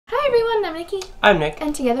everyone, I'm Nikki. I'm Nick.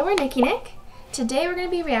 And together we're Nikki Nick. Today we're going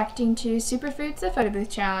to be reacting to SUPERFRUIT's The Photo Booth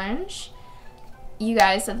Challenge. You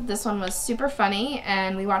guys said that this one was super funny,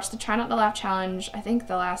 and we watched the Try Not to Laugh Challenge. I think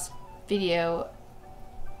the last video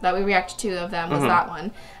that we reacted to of them was that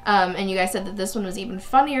one. And you guys said that this one was even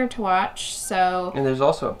funnier to watch, so... And there's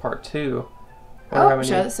also a part 2.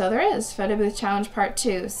 So there is. Photo Booth Challenge Part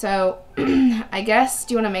 2. So, I guess,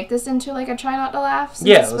 do you want to make this into like a Try Not to Laugh? Since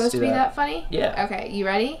it's supposed to be that funny? Yeah. Okay, you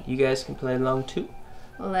ready? You guys can play along too.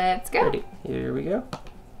 Let's go. Ready? Here we go.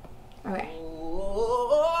 Okay.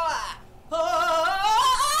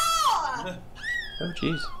 Oh,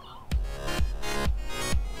 jeez.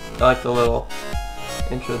 I like the little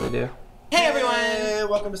intro they do. Hey everyone! Hey,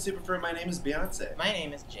 welcome to SUPERFRUIT. My name is Beyonce. My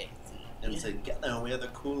name is Jay-Z. And together we are the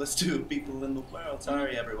coolest two people in the world.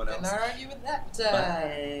 Sorry, everyone else. And not argue with that.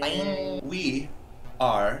 Bye. We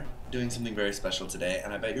are doing something very special today,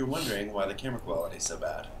 and I bet you're wondering why the camera quality is so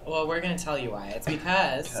bad. Well, we're gonna tell you why. It's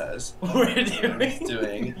because we're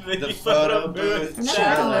doing the Photo Booth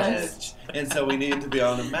Challenge. And so we need to be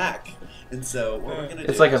on a Mac. And so what we're gonna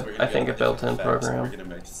do is like I think a built-in program. We're gonna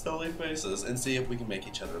make silly faces and see if we can make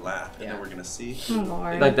each other laugh. And then we're gonna see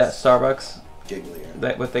Lord. that Starbucks gigglier.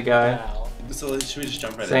 that with the guy So should we just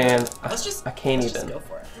jump right saying, in? I can't even. Just go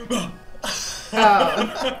for it.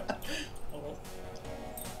 Oh.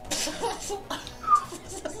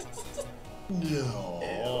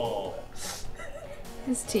 No.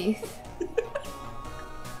 His teeth.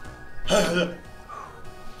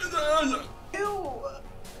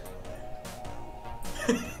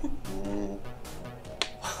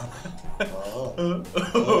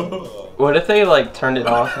 What if they like turned it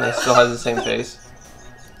off and it still has the same face?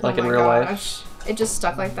 Like in real life? It just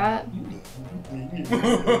stuck like that.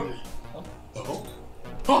 Ew,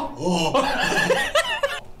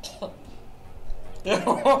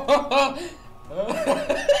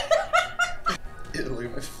 look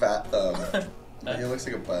at my fat thumb. It looks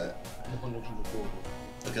like a butt.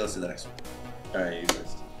 Okay, let's do the next one. Alright, you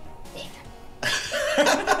first.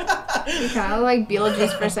 You kind of like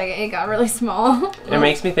Beetlejuice for a second. It got really small. It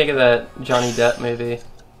makes me think of that Johnny Depp movie.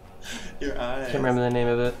 Your eyes. Can't remember the name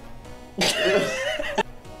of it.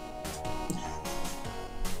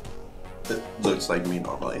 It looks like me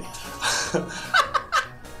normally.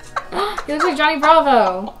 He looks like Johnny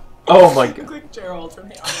Bravo. Oh my god. Quick Gerald from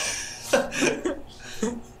the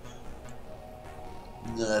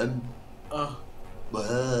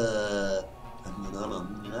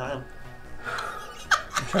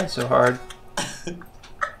I'm trying so hard.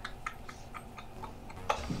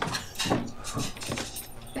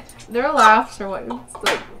 Their laughs are what's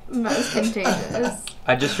like most contagious.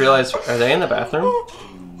 I just realized, are they in the bathroom?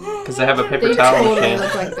 Because they have a paper They towel totally machine.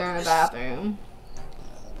 look like they're in a bathroom.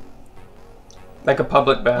 Like a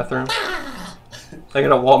public bathroom. Like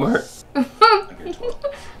at a Walmart.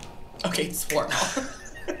 Okay, it's 4 now.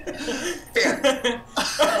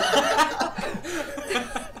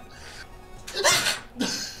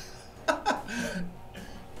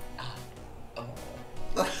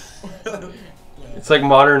 It's like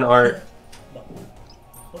modern art.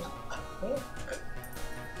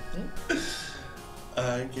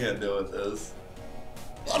 I can't deal with this.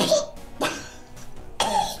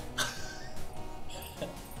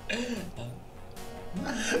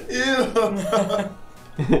 Ew.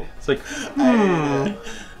 It's like,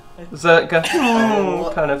 Is that like a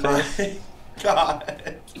kind of face?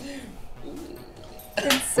 God.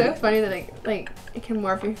 It's so funny that like it can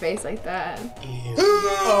morph your face like that.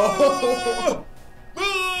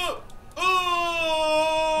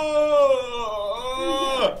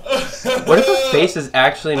 What if his face is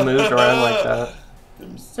actually moved around like that?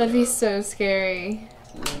 That'd be so scary.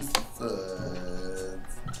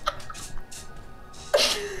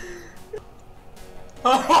 I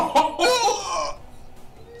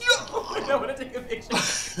want to take a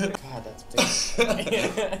picture. God, that's big.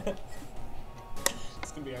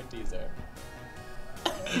 It's gonna be our teaser.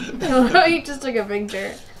 Oh, you just took a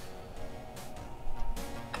picture.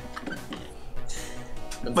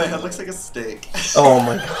 My head looks like a steak. Oh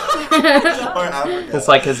my god. Or Africa. It's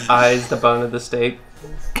like his eyes, the bone of the steak.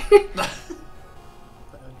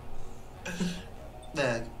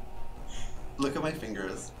 Meg, look at my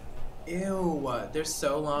fingers. Ew, they're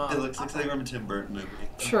so long. It looks like something from a Tim Burton movie.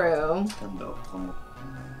 True.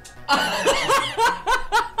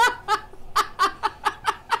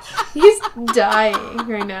 He's dying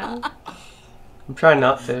right now. I'm trying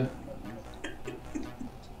not to.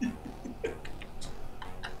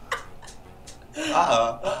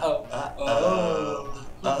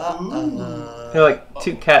 They're like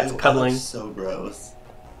two cats cuddling. So gross.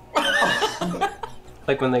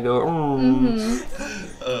 Like when they go.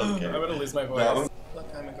 Okay. I'm gonna lose my voice. That one- Look,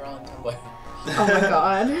 I'm a girl on Tumblr. Oh my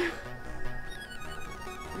god.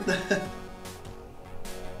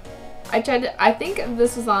 I think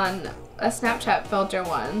this was on a Snapchat filter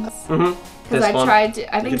once. Mm-hmm. Because I tried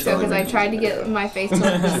to, I think can so, totally because I make tried to music get video. my face to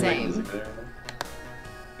look the same.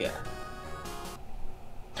 Yeah.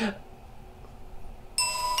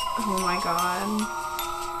 Oh my god.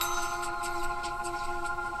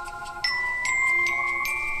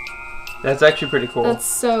 That's actually pretty cool. That's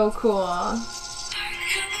so cool.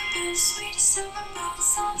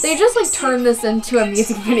 They just like turned this into a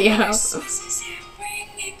music video.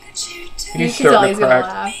 You You can tell he's gonna crack.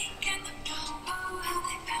 laugh.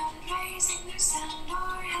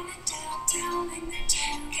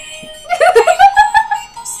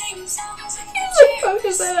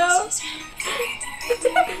 Focus it out.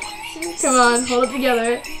 Come on, hold it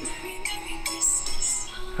together.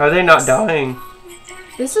 How are they not dying?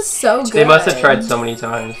 This is so good. They must have tried so many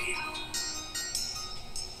times.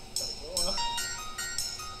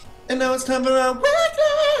 And now it's time for our weekly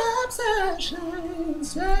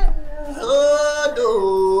obsessions. Oh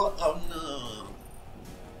no! Oh no!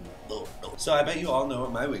 Oh no! So I bet you all know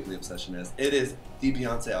what my weekly obsession is. It is the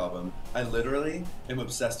Beyonce album. I literally am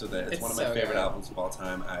obsessed with it. It's one of my so favorite good. albums of all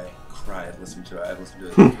time. I cried listening to it. I've listened to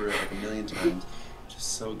it through it like a million times.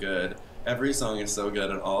 Just so good. Every song is so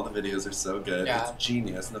good, and all the videos are so good. Yeah. It's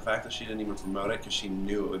genius, and the fact that she didn't even promote it because she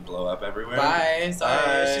knew it would blow up everywhere. Bye. Sorry,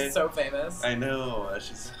 Bye. she's so famous. I know.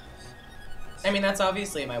 She's. I mean, that's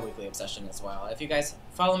obviously my weekly obsession as well. If you guys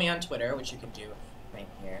follow me on Twitter, which you can do right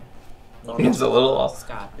here. He's a little off.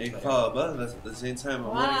 Scott. You can Twitter. follow both of us at the same time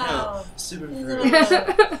on one Wow. account.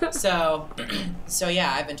 SUPERFRUIT. So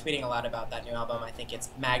yeah, I've been tweeting a lot about that new album. I think it's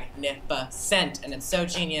magnificent, and it's so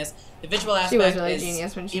genius. The visual She was aspect really is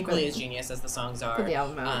genius when she equally put- as genius as the songs are. put the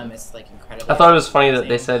album out. It's like incredible. I thought it was funny that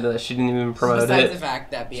they said that she didn't even promote Besides the it.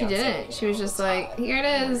 fact that She Beyonce, didn't. She was just like, here it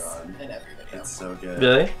Oh my is. God. in every video. It's so good.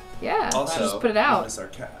 Really? Yeah, Also, just put it we out. miss our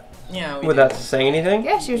cat. Yeah, we Without do. saying anything?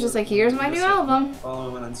 Yeah, she was just like, here's my new album. Follow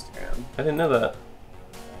him on Instagram. I didn't know that.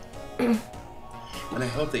 And I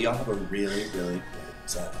hope that y'all have a really, really good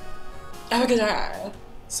time. Have a good time.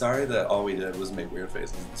 Sorry that all we did was make weird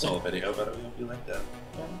faces in this whole video, but we hope you liked it.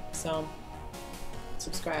 So,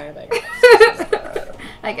 subscribe, I guess.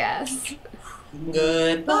 I guess.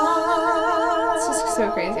 Goodbye. It's just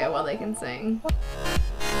so crazy how well they can sing.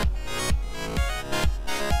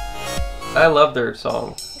 I love their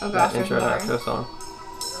song. Oh That gosh, there's intro and more. outro song.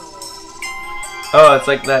 Oh, it's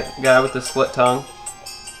like that guy with the split tongue.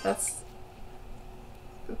 That's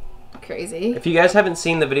crazy. If you guys haven't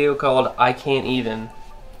seen the video called I Can't Even,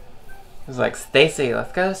 it's like, Stacy,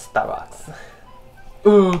 let's go to Starbucks.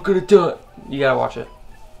 Oh, gonna do it. You gotta watch it.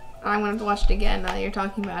 I'm gonna have to watch it again now that you're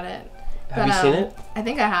talking about it. Have you seen it? I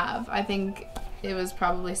think I have. I think it was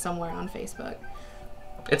probably somewhere on Facebook.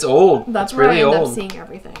 It's old. That's it's where really I end old. up seeing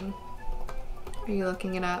everything. Are you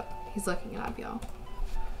looking it up? He's looking it up, y'all.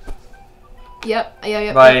 Yep.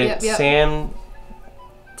 By Sam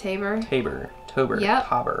Tabor. Tober. Yep.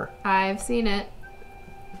 Tober. I've seen it.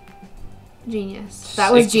 Genius.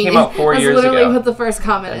 That was It genius. came out 4 That's years literally ago. what the first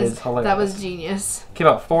comment That is. is hilarious. That was genius. Came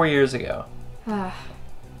out 4 years ago.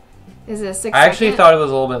 Is it a 6 I actually second? thought it was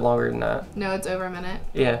a little bit longer than that. No, it's over a minute.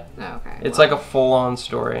 Yeah. Oh, okay. It's well. like a full-on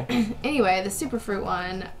story. Anyway, the Superfruit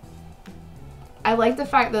one. I like the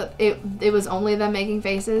fact that it was only them making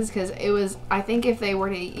faces, because it was, I think if they were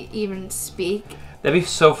to even speak, That'd be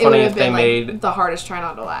so it would funny have if they been made like the hardest try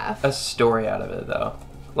not to laugh. a story out of it, though.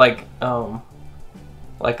 Like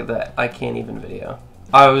that I Can't Even video.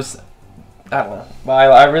 I don't know. But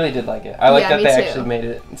I really did like it. I like Yeah, that me they too. actually made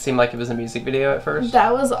it seem like it was a music video at first.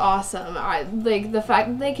 That was awesome. Like the fact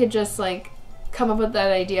that they could just like come up with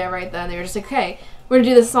that idea right then. They were just like, okay, we're gonna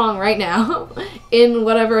do this song right now in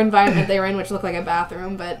whatever environment they were in, which looked like a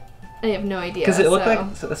bathroom, but I have no idea. Because it looked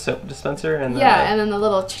so. like a soap dispenser and Yeah, and then the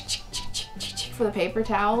little for the paper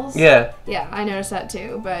towels. yeah. Yeah, I noticed that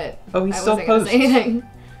too, but Oh, he I still wasn't gonna posts. say anything.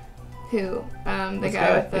 Who? The This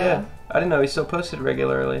guy with the. Yeah, I didn't know he still posted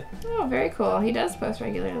regularly. Oh, very cool. He does post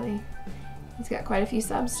regularly. He's got quite a few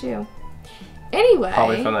subs too. Anyway.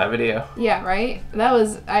 Probably from that video. Yeah, right?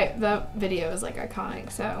 That video is like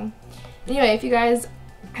iconic, so. Anyway, if you guys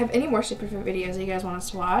have any more Superfruit videos that you guys want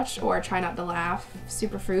us to watch, or Try Not to Laugh,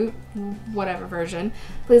 Superfruit, whatever version,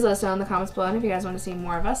 please let us know in the comments below. And if you guys want to see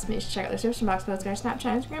more of us, make sure to check out the description box below. It's our Snapchat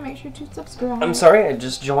and Instagram. Make sure to subscribe. I'm sorry, I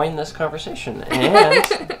just joined this conversation.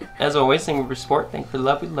 And as always, thank you for support. Thank you for the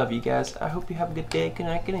love. We love you guys. I hope you have a good day, good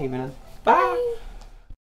night, good evening. Bye.